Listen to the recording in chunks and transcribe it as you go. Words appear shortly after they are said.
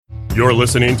You're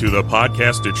listening to the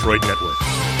Podcast Detroit Network.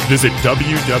 Visit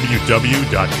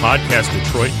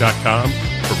www.podcastdetroit.com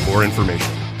for more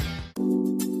information.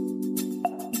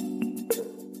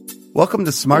 Welcome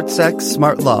to Smart Sex,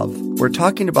 Smart Love, where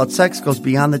talking about sex goes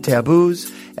beyond the taboos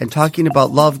and talking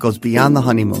about love goes beyond the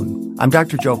honeymoon. I'm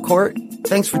Dr. Joe Court.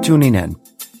 Thanks for tuning in.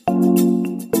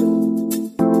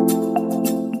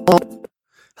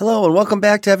 Hello, and welcome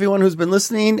back to everyone who's been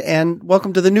listening, and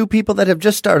welcome to the new people that have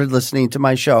just started listening to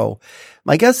my show.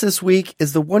 My guest this week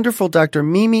is the wonderful Dr.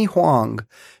 Mimi Hoang.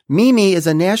 Mimi is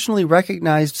a nationally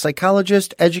recognized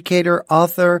psychologist, educator,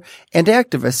 author, and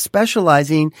activist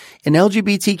specializing in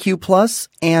LGBTQ+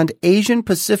 and Asian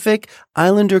Pacific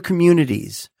Islander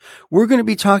communities. We're going to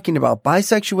be talking about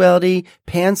bisexuality,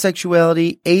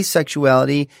 pansexuality,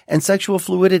 asexuality, and sexual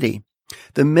fluidity.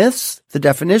 The myths, the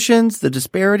definitions, the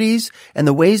disparities, and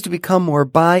the ways to become more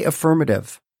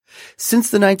bi-affirmative. Since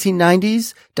the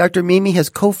 1990s, Dr. Mimi has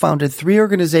co-founded 3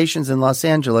 organizations in Los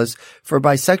Angeles for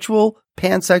bisexual,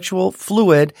 pansexual,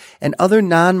 fluid, and other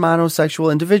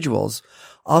non-monosexual individuals,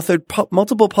 authored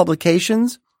multiple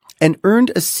publications, and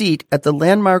earned a seat at the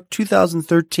landmark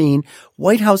 2013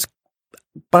 White House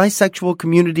Bisexual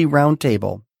Community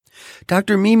Roundtable.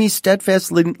 Dr. Mimi's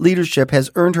steadfast leadership has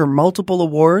earned her multiple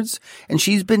awards, and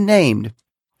she's been named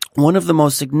one of the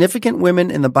most significant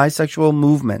women in the bisexual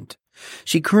movement.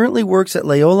 She currently works at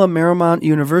Loyola Marymount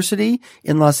University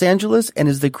in Los Angeles and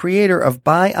is the creator of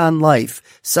Bi on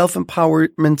Life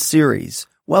self-empowerment series.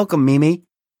 Welcome, Mimi.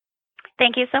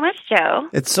 Thank you so much, Joe.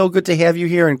 It's so good to have you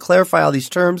here and clarify all these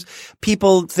terms.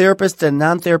 People, therapists and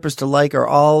non-therapists alike, are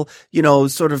all,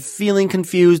 sort of feeling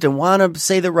confused and want to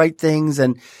say the right things.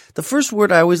 And the first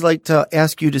word I always like to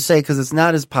ask you to say, because it's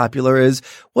not as popular, is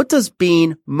what does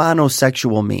being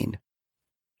monosexual mean?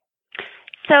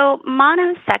 So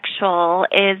monosexual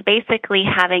is basically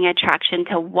having attraction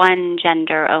to one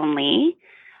gender only,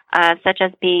 such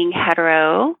as being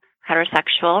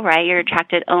heterosexual, right? You're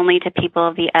attracted only to people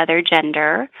of the other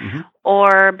gender,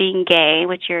 or being gay,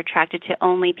 which you're attracted to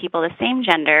only people of the same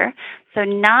gender. So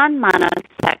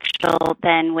non-monosexual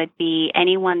then would be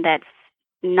anyone that's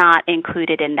not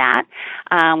included in that,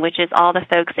 which is all the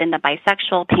folks in the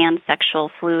bisexual, pansexual,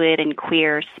 fluid, and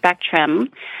queer spectrum.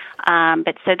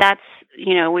 But so that's,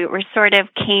 we sort of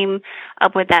came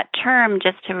up with that term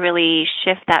just to really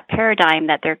shift that paradigm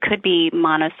that there could be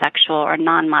monosexual or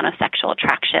non-monosexual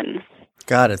attractions.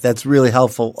 Got it. That's really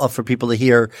helpful for people to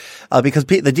hear, because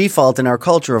the default in our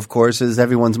culture, of course, is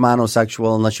everyone's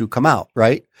monosexual unless you come out,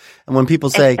 right? And when people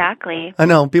say, exactly, I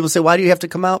know, people say, why do you have to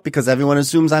come out? Because everyone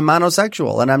assumes I'm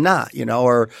monosexual and I'm not,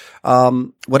 or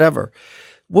whatever.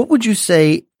 What would you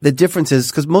say the difference is?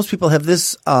 Because most people have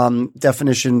this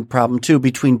definition problem too,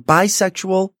 between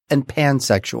bisexual and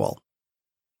pansexual.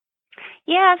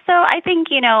 Yeah, so I think,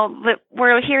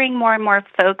 we're hearing more and more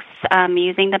folks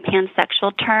using the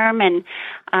pansexual term, and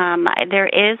there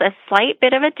is a slight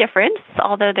bit of a difference,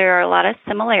 although there are a lot of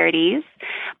similarities.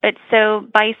 But so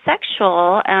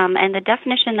bisexual, and the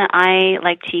definition that I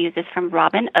like to use is from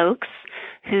Robin Oakes,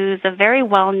 who's a very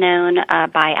well-known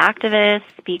bi activist,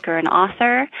 speaker, and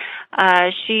author.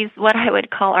 She's what I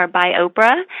would call our bi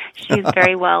Oprah. She's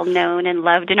very well-known and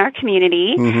loved in our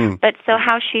community. But so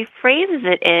how she phrases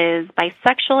it is,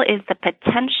 bisexual is the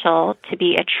potential to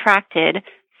be attracted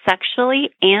sexually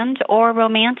and or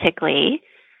romantically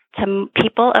to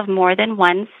people of more than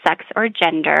one sex or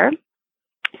gender.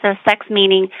 So sex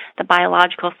meaning the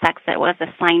biological sex that was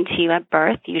assigned to you at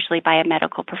birth, usually by a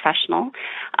medical professional,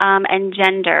 and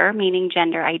gender meaning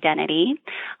gender identity.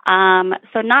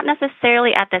 So not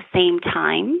necessarily at the same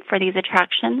time for these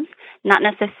attractions, not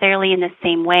necessarily in the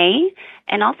same way,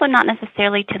 and also not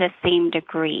necessarily to the same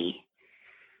degree.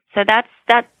 So that's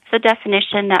the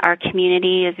definition that our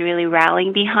community is really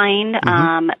rallying behind.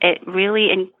 It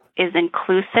really is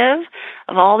inclusive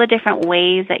of all the different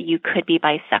ways that you could be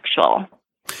bisexual.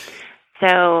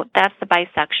 So that's the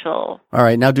bisexual. All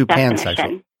right, now do definition.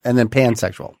 Pansexual. And then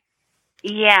pansexual.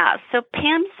 Yeah, so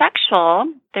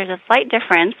pansexual, there's a slight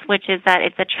difference, which is that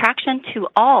it's attraction to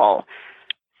all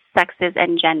sexes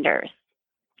and genders.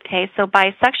 Okay, so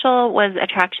bisexual was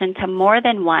attraction to more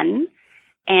than one,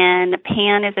 and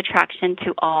pan is attraction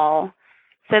to all.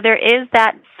 So there is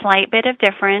that slight bit of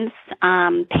difference.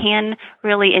 Pan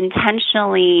really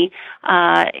intentionally,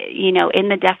 in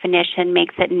the definition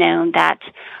makes it known that,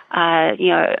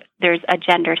 there's a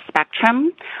gender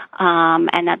spectrum,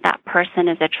 and that person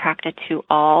is attracted to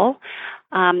all.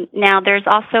 Now, there's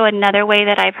also another way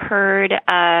that I've heard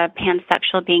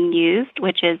pansexual being used,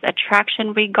 which is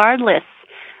attraction regardless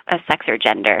of sex or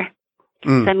gender.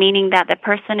 So meaning that the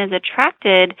person is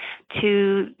attracted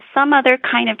to some other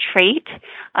kind of trait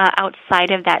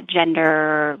outside of that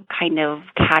gender kind of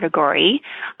category.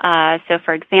 So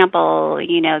for example,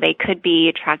 they could be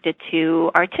attracted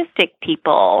to artistic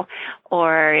people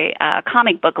or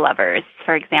comic book lovers,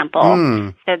 for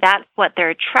example. So that's what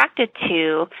they're attracted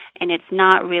to, and it's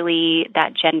not really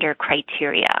that gender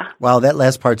criteria. Wow, that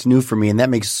last part's new for me, and that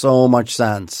makes so much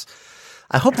sense.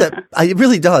 I hope that it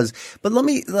really does. But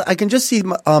I can just see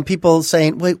people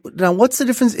saying, wait, now what's the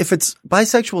difference if it's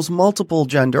bisexual is multiple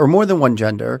gender or more than one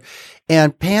gender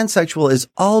and pansexual is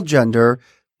all gender?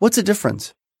 What's the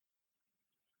difference?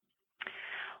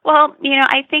 Well,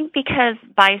 I think because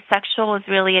bisexual is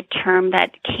really a term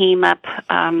that came up,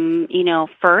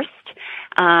 first,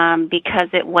 because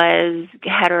it was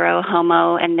hetero,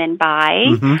 homo, and then bi.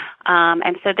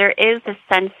 And so there is a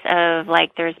sense of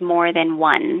there's more than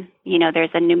one. There's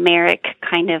a numeric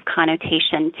kind of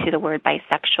connotation to the word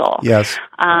bisexual. Yes.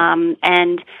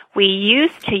 And we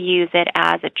used to use it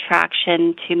as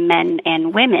attraction to men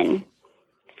and women.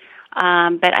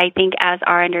 But I think as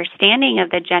our understanding of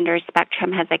the gender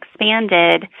spectrum has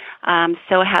expanded,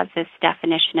 so has this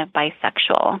definition of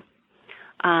bisexual.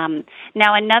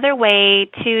 Now, another way,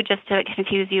 too, just to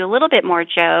confuse you a little bit more,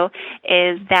 Joe,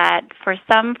 is that for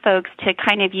some folks to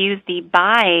kind of use the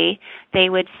bi, they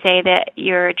would say that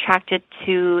you're attracted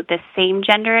to the same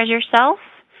gender as yourself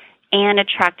and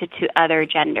attracted to other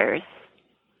genders.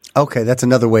 Okay, that's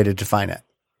another way to define it.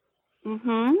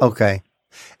 Okay.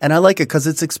 And I like it because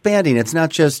it's expanding. It's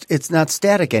not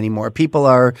static anymore. People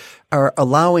are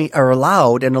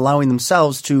allowed and allowing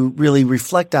themselves to really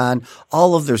reflect on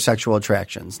all of their sexual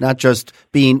attractions, not just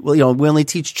being, we only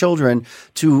teach children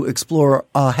to explore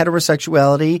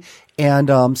heterosexuality and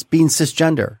being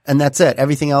cisgender. And that's it.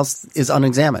 Everything else is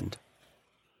unexamined.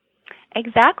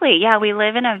 Exactly. Yeah, we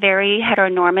live in a very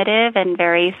heteronormative and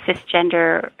very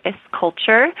cisgender-ist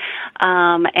culture.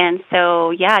 And so,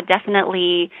 yeah,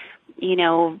 definitely,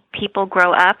 people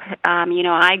grow up.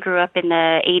 I grew up in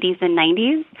the 80s and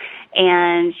 90s,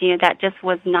 and, that just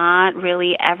was not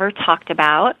really ever talked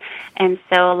about. And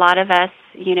so a lot of us,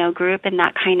 grew up in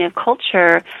that kind of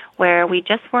culture where we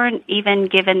just weren't even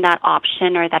given that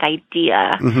option or that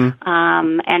idea.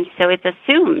 And so it's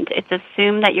assumed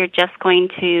that you're just going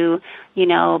to,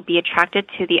 be attracted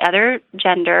to the other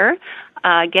gender,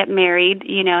 get married,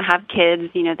 have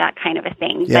kids, that kind of a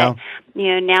thing. Yeah. But,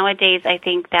 nowadays I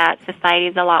think that society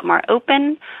is a lot more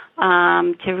open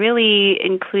to really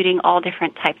including all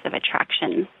different types of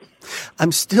attractions.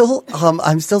 I'm still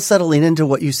settling into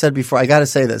what you said before. I got to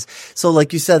say this. So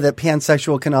like you said, that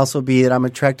pansexual can also be that I'm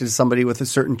attracted to somebody with a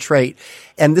certain trait.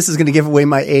 And this is going to give away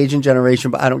my age and generation,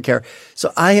 but I don't care.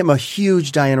 So I am a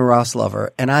huge Diana Ross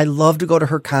lover, and I love to go to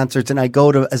her concerts, and I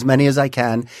go to as many as I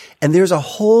can. And there's a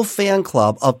whole fan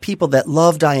club of people that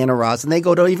love Diana Ross, and they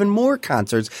go to even more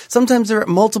concerts. Sometimes they're at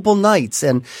multiple nights.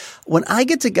 And when I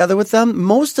get together with them,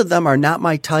 most of them are not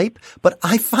my type, but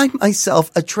I find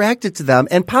myself attracted to them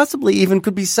and possibly even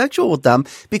could be sexual with them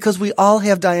because we all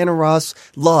have Diana Ross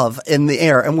love in the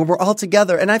air. And when we're all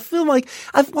together, and I feel like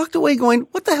I've walked away going,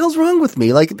 what the hell's wrong with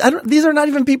me? Like, these are not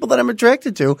even people that I'm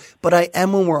attracted to, but I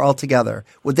am when we're all together.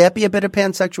 Would that be a bit of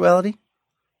pansexuality?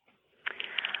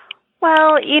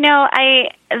 Well,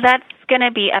 that's going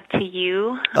to be up to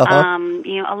you.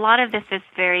 A lot of this is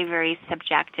very, very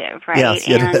subjective, right? Yes,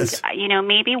 it is.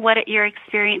 Maybe what you're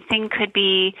experiencing could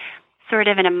be sort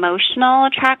of an emotional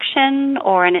attraction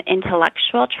or an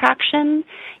intellectual attraction.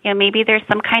 Maybe there's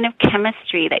some kind of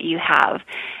chemistry that you have.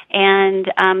 And,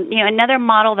 another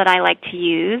model that I like to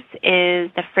use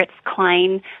is the Fritz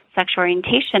Klein sexual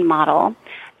orientation model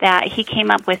that he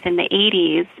came up with in the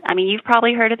 80s. I mean, you've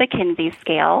probably heard of the Kinsey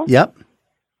scale. Yep.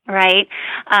 Right?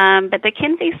 But the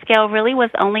Kinsey scale really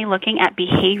was only looking at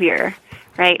behavior,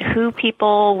 right? Who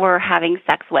people were having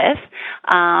sex with,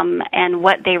 and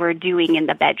what they were doing in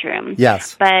the bedroom.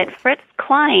 Yes. But Fritz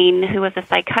Klein, who was a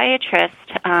psychiatrist,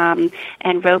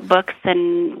 and wrote books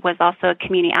and was also a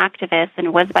community activist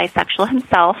and was bisexual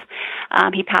himself,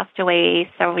 he passed away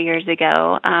several years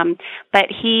ago. But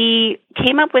he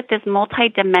came up with this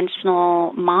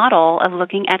multidimensional model of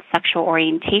looking at sexual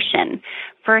orientation.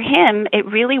 For him, it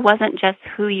really wasn't just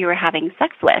who you were having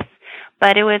sex with,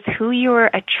 but it was who you were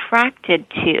attracted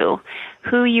to,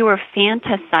 who you were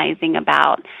fantasizing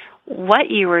about,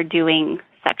 what you were doing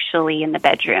sexually in the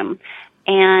bedroom,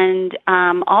 and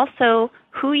also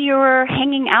who you were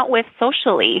hanging out with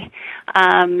socially.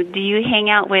 Do you hang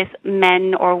out with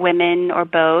men or women or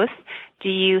both? Do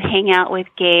you hang out with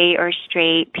gay or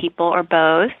straight people or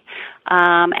both?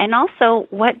 And also,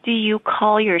 what do you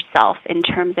call yourself in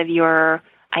terms of your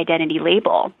identity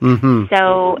label. Mm-hmm.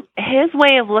 So his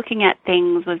way of looking at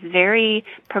things was very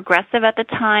progressive at the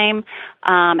time,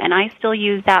 and I still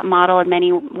use that model in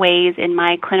many ways in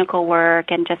my clinical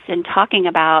work and just in talking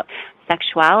about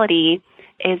sexuality,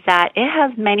 is that it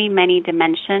has many, many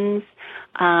dimensions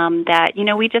that,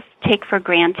 we just take for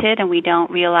granted and we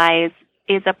don't realize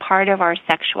is a part of our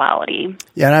sexuality.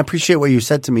 Yeah, and I appreciate what you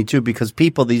said to me, too, because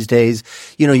people these days,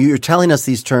 you're telling us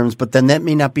these terms, but then that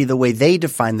may not be the way they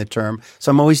define the term.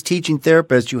 So I'm always teaching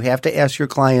therapists, you have to ask your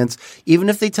clients, even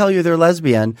if they tell you they're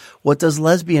lesbian, what does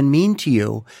lesbian mean to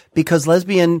you? Because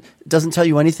lesbian doesn't tell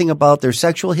you anything about their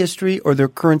sexual history or their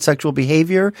current sexual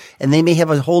behavior, and they may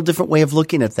have a whole different way of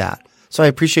looking at that. So I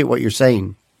appreciate what you're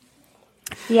saying.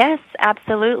 Yes,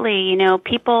 absolutely.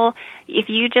 People, if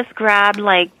you just grab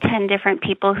 10 different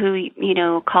people who,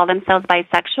 call themselves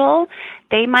bisexual,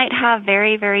 they might have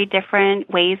very, very different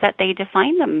ways that they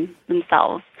define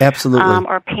themselves. Absolutely.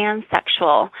 Or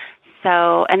pansexual.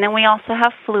 So, and then we also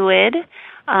have fluid,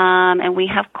 and we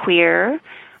have queer.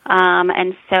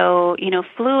 And so,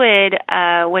 fluid,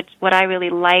 what I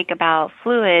really like about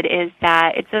fluid is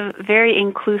that it's a very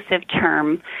inclusive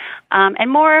term.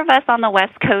 And more of us on the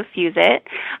West Coast use it,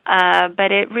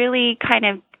 but it really kind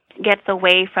of gets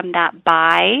away from that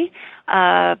bi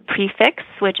prefix,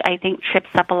 which I think trips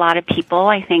up a lot of people.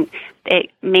 I think it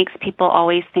makes people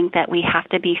always think that we have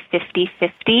to be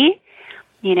 50-50.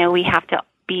 We have to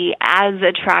be as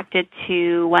attracted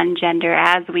to one gender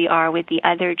as we are with the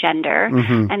other gender,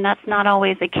 and that's not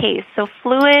always the case. So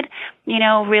fluid,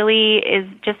 really is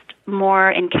just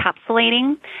more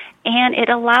encapsulating, and it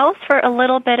allows for a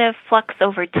little bit of flux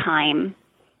over time,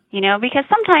 because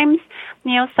sometimes,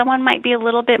 someone might be a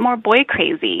little bit more boy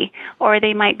crazy, or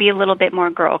they might be a little bit more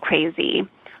girl crazy.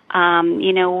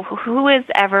 Who is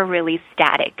ever really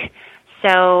static?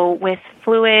 So with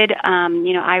fluid,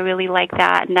 I really like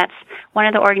that, and that's one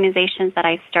of the organizations that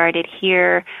I started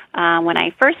here when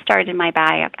I first started my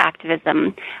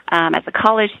bioactivism as a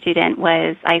college student.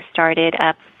 Was I started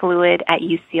up Fluid at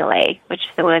UCLA, which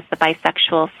was the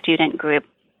bisexual student group.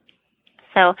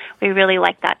 So we really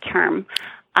like that term.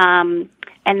 And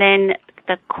then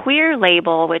the queer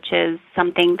label, which is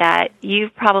something that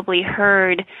you've probably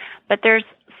heard, but there's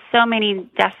so many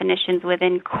definitions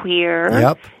within queer.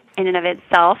 Yep. In and of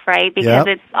itself, right? Because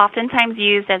it's oftentimes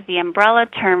used as the umbrella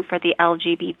term for the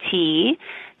LGBT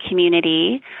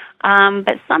community,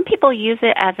 but some people use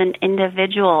it as an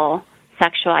individual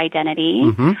sexual identity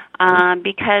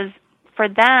because for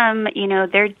them,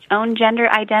 their own gender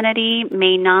identity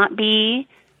may not be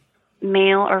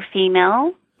male or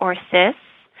female or cis,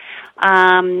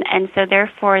 and so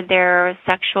therefore their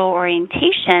sexual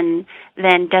orientation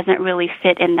then doesn't really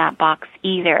fit in that box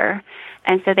either.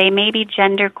 And so they may be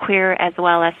gender queer as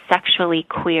well as sexually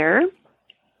queer.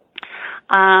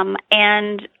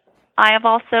 And I have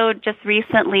also just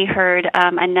recently heard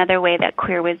another way that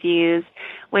queer was used,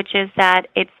 which is that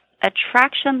it's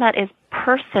attraction that is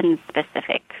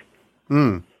person-specific.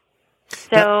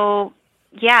 So,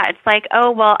 it's like,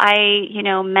 oh, well, I,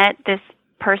 met this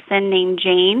person named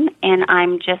Jane, and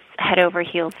I'm just head over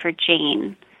heels for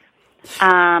Jane.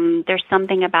 There's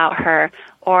something about her.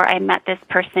 Or I met this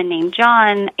person named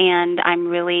John, and I'm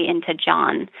really into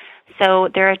John. So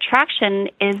their attraction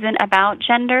isn't about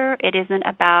gender. It isn't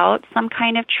about some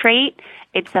kind of trait.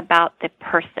 It's about the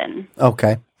person.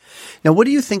 Okay. Now, what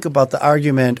do you think about the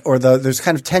argument or there's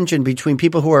kind of tension between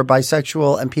people who are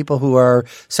bisexual and people who are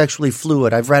sexually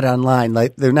fluid? I've read online,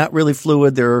 they're not really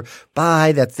fluid, they're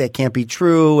bi, that can't be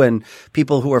true, and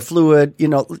people who are fluid,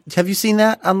 have you seen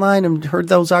that online and heard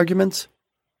those arguments?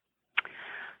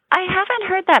 I haven't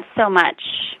heard that so much,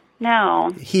 no.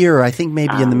 Here, I think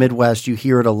maybe in the Midwest, you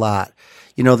hear it a lot.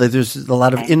 That there's a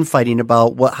lot of infighting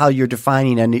about how you're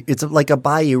defining, and it's like a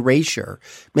bi erasure.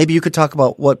 Maybe you could talk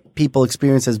about what people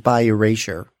experience as bi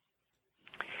erasure.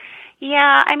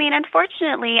 Yeah,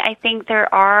 unfortunately, I think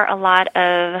there are a lot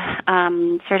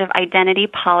of sort of identity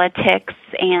politics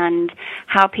and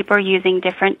how people are using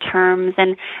different terms.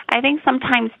 And I think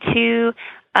sometimes, too,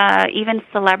 even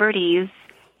celebrities,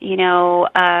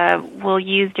 will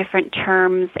use different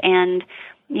terms. And,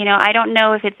 I don't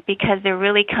know if it's because they're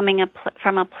really coming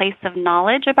from a place of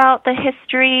knowledge about the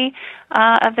history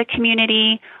of the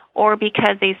community, or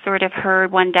because they sort of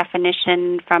heard one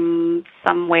definition from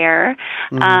somewhere.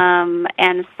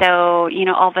 And so,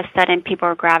 all of a sudden people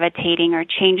are gravitating or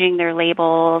changing their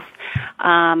labels.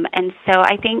 And so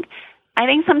I think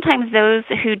sometimes those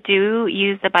who do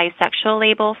use the bisexual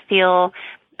label feel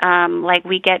like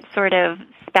we get sort of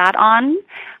spat on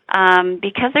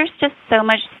because there's just so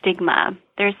much stigma.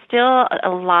 There's still a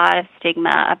lot of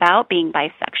stigma about being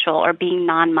bisexual or being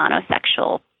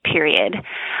non-monosexual period.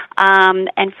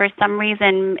 And for some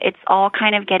reason, it's all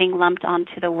kind of getting lumped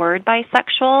onto the word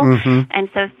bisexual. Mm-hmm. And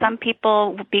so some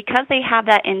people, because they have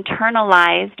that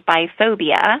internalized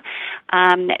biphobia,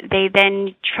 they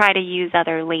then try to use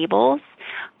other labels.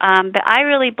 But I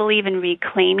really believe in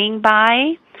reclaiming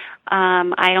bi.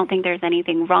 I don't think there's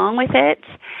anything wrong with it.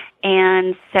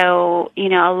 And so,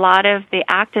 a lot of the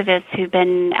activists who've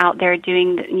been out there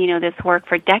doing, this work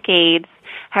for decades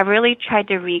have really tried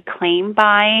to reclaim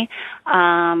bi,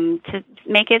 to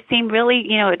make it seem really,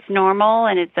 it's normal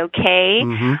and it's okay.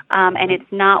 Mm-hmm. And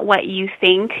it's not what you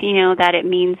think, that it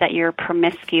means that you're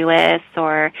promiscuous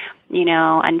or,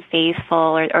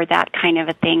 unfaithful or that kind of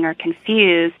a thing or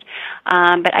confused.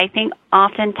 But I think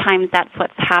oftentimes that's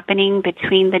what's happening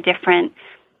between the different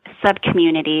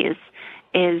subcommunities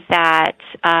is that,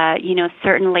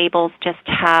 certain labels just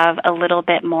have a little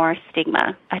bit more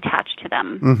stigma attached to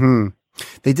them. Mm-hmm.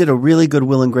 They did a really good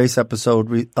Will and Grace episode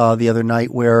the other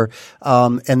night where, I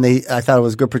thought it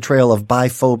was a good portrayal of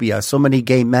biphobia. So many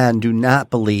gay men do not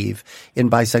believe in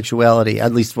bisexuality,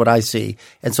 at least what I see.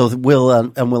 And so Will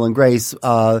and Will and Grace,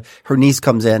 her niece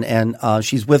comes in and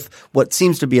she's with what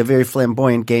seems to be a very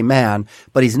flamboyant gay man,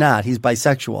 but he's not. He's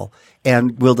bisexual.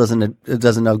 And Will doesn't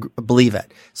believe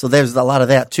it. So there's a lot of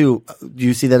that too. Do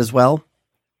you see that as well?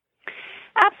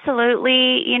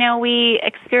 Absolutely. We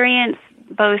experience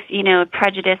both,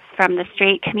 prejudice from the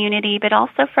straight community, but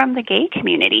also from the gay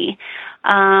community.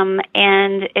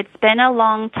 And it's been a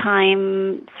long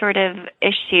time sort of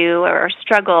issue or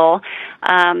struggle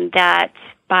that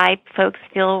bi folks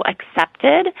feel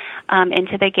accepted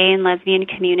into the gay and lesbian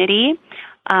community.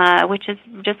 Which is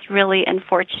just really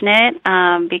unfortunate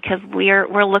because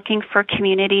we're looking for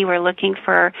community, we're looking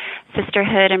for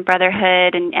sisterhood and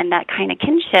brotherhood and that kind of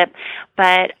kinship.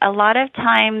 But a lot of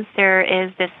times there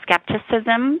is this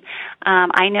skepticism.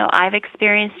 I know I've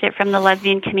experienced it from the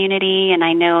lesbian community, and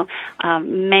I know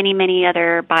many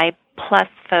other bi plus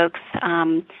folks,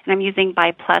 and I'm using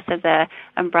bi plus as a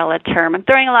umbrella term. I'm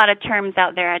throwing a lot of terms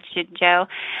out there at you, Joe.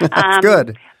 That's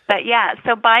good. But yeah,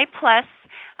 so bi plus.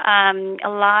 A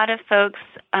lot of folks,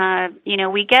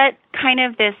 we get kind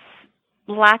of this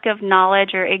lack of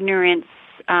knowledge or ignorance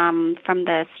from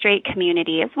the straight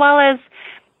community, as well as,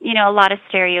 a lot of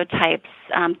stereotypes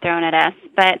thrown at us.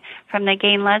 But from the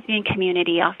gay and lesbian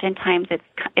community, oftentimes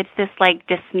it's this like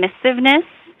dismissiveness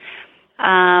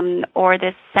or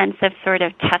this sense of sort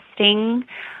of testing.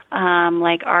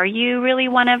 Like, are you really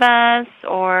one of us?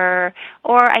 Or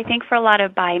I think for a lot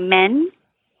of bi men,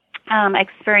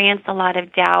 experience a lot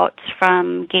of doubt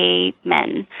from gay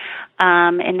men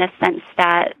in the sense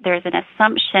that there's an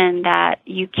assumption that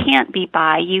you can't be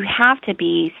bi, you have to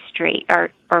be straight or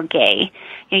gay.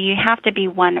 You have to be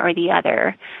one or the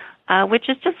other, which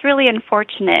is just really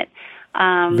unfortunate.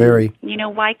 Very.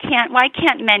 Why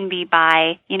can't men be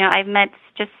bi? I've met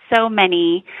just so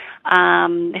many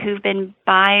who've been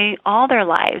bi all their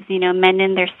lives, men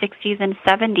in their 60s and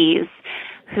 70s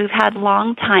who've had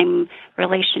long-time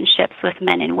relationships with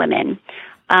men and women.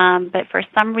 But for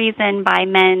some reason, bi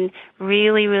men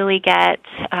really, really get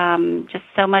just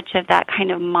so much of that kind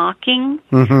of mocking.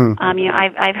 Mm-hmm.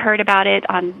 I've heard about it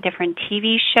on different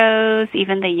TV shows,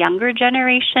 even the younger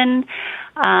generation.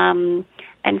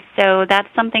 And so that's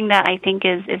something that I think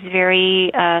is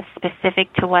very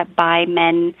specific to what bi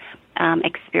men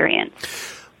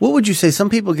experience. What would you say?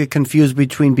 Some people get confused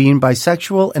between being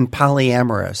bisexual and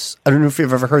polyamorous. I don't know if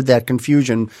you've ever heard that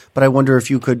confusion, but I wonder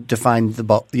if you could define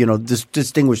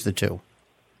distinguish the two.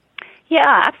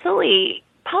 Yeah, absolutely.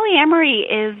 Polyamory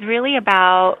is really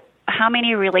about how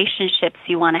many relationships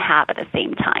you want to have at the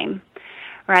same time,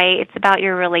 right? It's about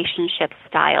your relationship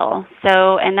style.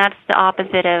 So, and that's the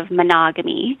opposite of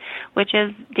monogamy, which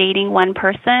is dating one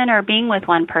person or being with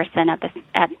one person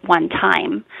at one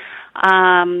time.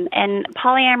 And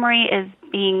polyamory is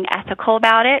being ethical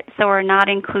about it, so we're not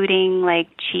including like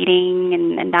cheating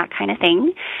and that kind of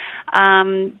thing.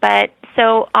 But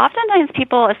so oftentimes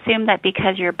people assume that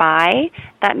because you're bi,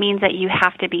 that means that you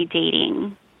have to be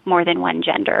dating more than one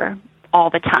gender all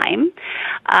the time.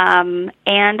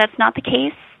 And that's not the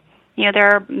case.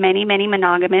 There are many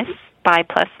monogamous bi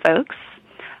plus folks,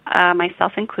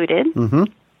 myself included. Mm-hmm.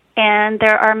 And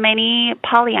there are many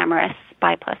polyamorous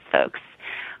bi plus folks.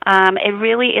 It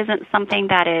really isn't something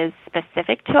that is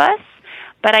specific to us,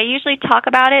 but I usually talk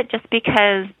about it just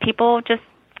because people just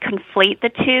conflate the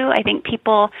two. I think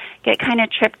people get kind of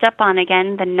tripped up on,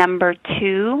 again, the number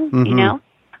two, mm-hmm.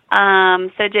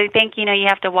 So do think, you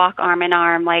have to walk arm in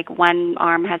arm, like one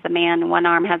arm has a man, one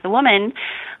arm has a woman.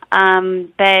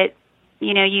 But,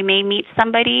 you may meet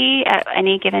somebody at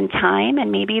any given time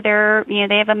and maybe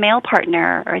they have a male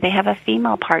partner or they have a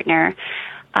female partner.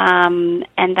 and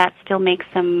that still makes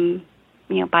them,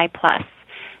 bi plus.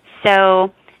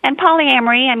 So, and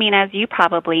polyamory, I mean, as you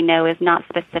probably know, is not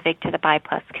specific to the bi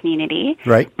plus community.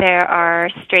 Right. There are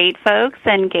straight folks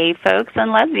and gay folks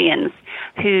and lesbians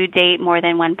who date more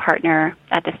than one partner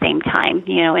at the same time,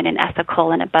 in an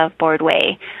ethical and above board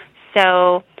way.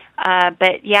 So,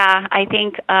 but yeah, I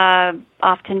think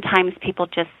oftentimes people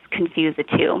just confuse the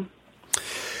two.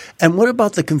 And what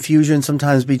about the confusion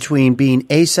sometimes between being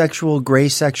asexual, gray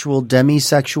sexual,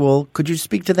 demisexual? Could you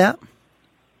speak to that?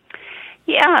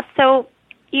 Yeah, so,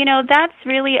 that's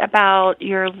really about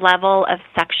your level of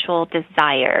sexual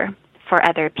desire for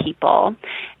other people.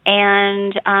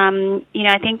 And,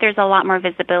 I think there's a lot more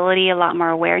visibility, a lot more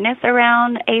awareness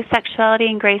around asexuality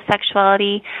and gray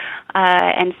sexuality.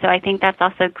 And so I think that's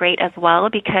also great as well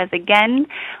because, again,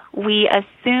 we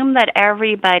assume that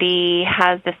everybody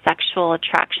has the sexual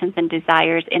attractions and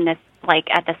desires in this,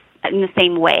 in the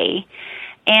same way.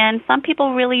 And some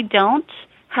people really don't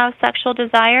have sexual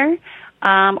desire.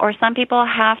 Or some people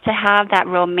have to have that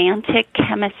romantic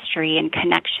chemistry and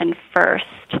connection first,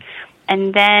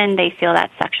 and then they feel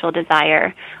that sexual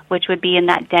desire, which would be in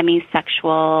that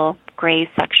demisexual, gray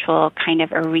sexual kind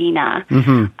of arena.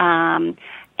 Mm-hmm.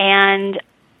 And,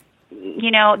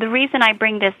 the reason I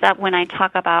bring this up when I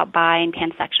talk about bi and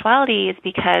pansexuality is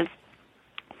because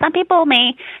some people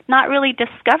may not really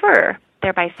discover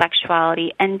their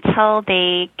bisexuality until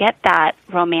they get that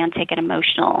romantic and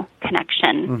emotional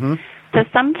connection. Mm-hmm. So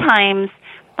sometimes,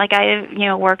 I've,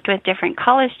 worked with different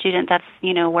college students, that's,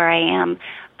 where I am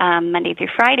Monday through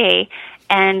Friday.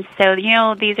 And so,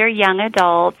 these are young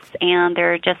adults and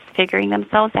they're just figuring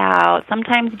themselves out,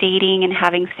 sometimes dating and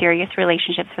having serious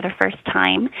relationships for the first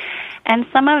time. And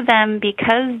some of them,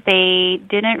 because they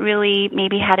didn't really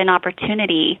maybe had an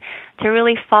opportunity to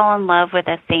really fall in love with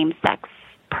a same-sex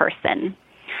person.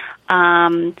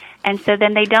 And so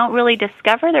then they don't really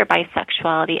discover their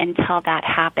bisexuality until that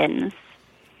happens.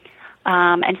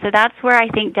 And so that's where I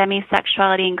think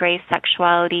demisexuality and gray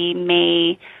sexuality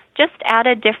may just add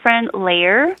a different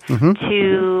layer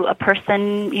to a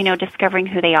person, discovering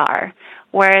who they are.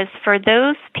 Whereas for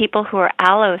those people who are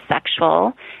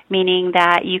allosexual, meaning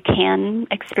that you can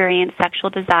experience sexual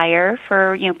desire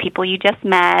for, people you just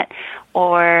met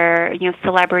or,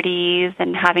 celebrities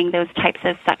and having those types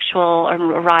of sexual or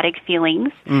erotic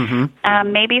feelings.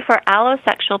 Mm-hmm. Maybe for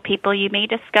allosexual people, you may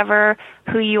discover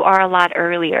who you are a lot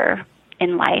earlier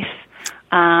in life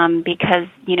because,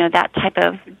 that type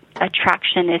of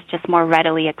attraction is just more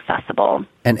readily accessible.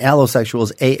 And allosexual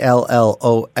is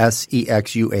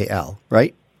ALLOSEXUAL,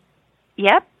 right?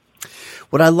 Yep.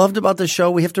 What I loved about the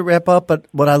show, we have to wrap up, but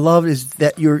what I love is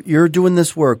that you're doing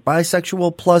this work.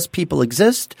 Bisexual plus people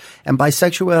exist, and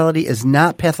bisexuality is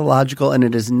not pathological and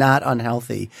it is not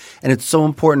unhealthy. And it's so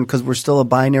important because we're still a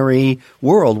binary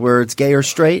world where it's gay or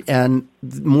straight, and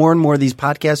more and more of these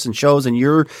podcasts and shows and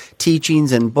your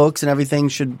teachings and books and everything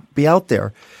should be out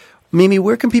there. Mimi,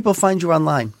 where can people find you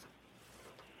online?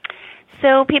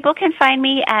 So people can find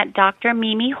me at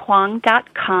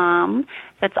drmimihoang.com.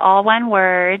 That's all one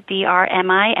word,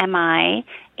 DRMIMIHOANG.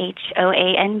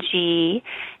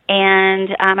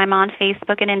 And I'm on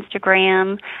Facebook and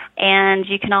Instagram. And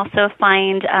you can also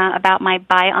find about my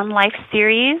Bi on Life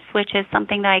series, which is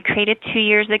something that I created 2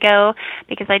 years ago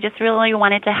because I just really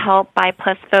wanted to help Bi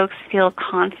plus folks feel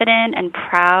confident and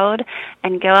proud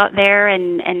and go out there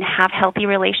and have healthy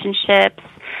relationships,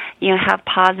 have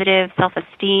positive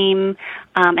self-esteem,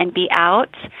 and be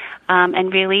out,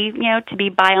 and really, to be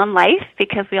bi on life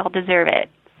because we all deserve it.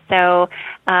 So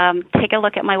take a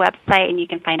look at my website and you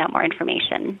can find out more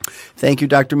information. Thank you,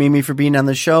 Dr. Mimi, for being on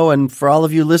the show. And for all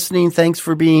of you listening, thanks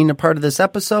for being a part of this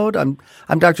episode. I'm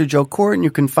Dr. Joe Kort, and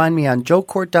you can find me on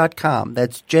joekort.com.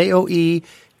 That's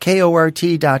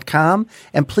JOEKORT.com.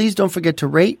 And please don't forget to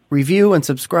rate, review, and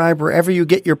subscribe wherever you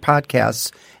get your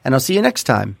podcasts. And I'll see you next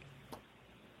time.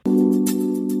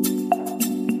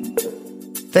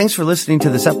 Thanks for listening to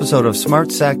this episode of Smart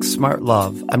Sex, Smart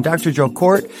Love. I'm Dr. Joe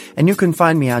Kort, and you can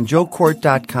find me on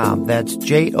joekort.com. That's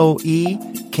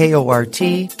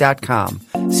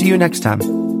JOEKORT.com. See you next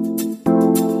time.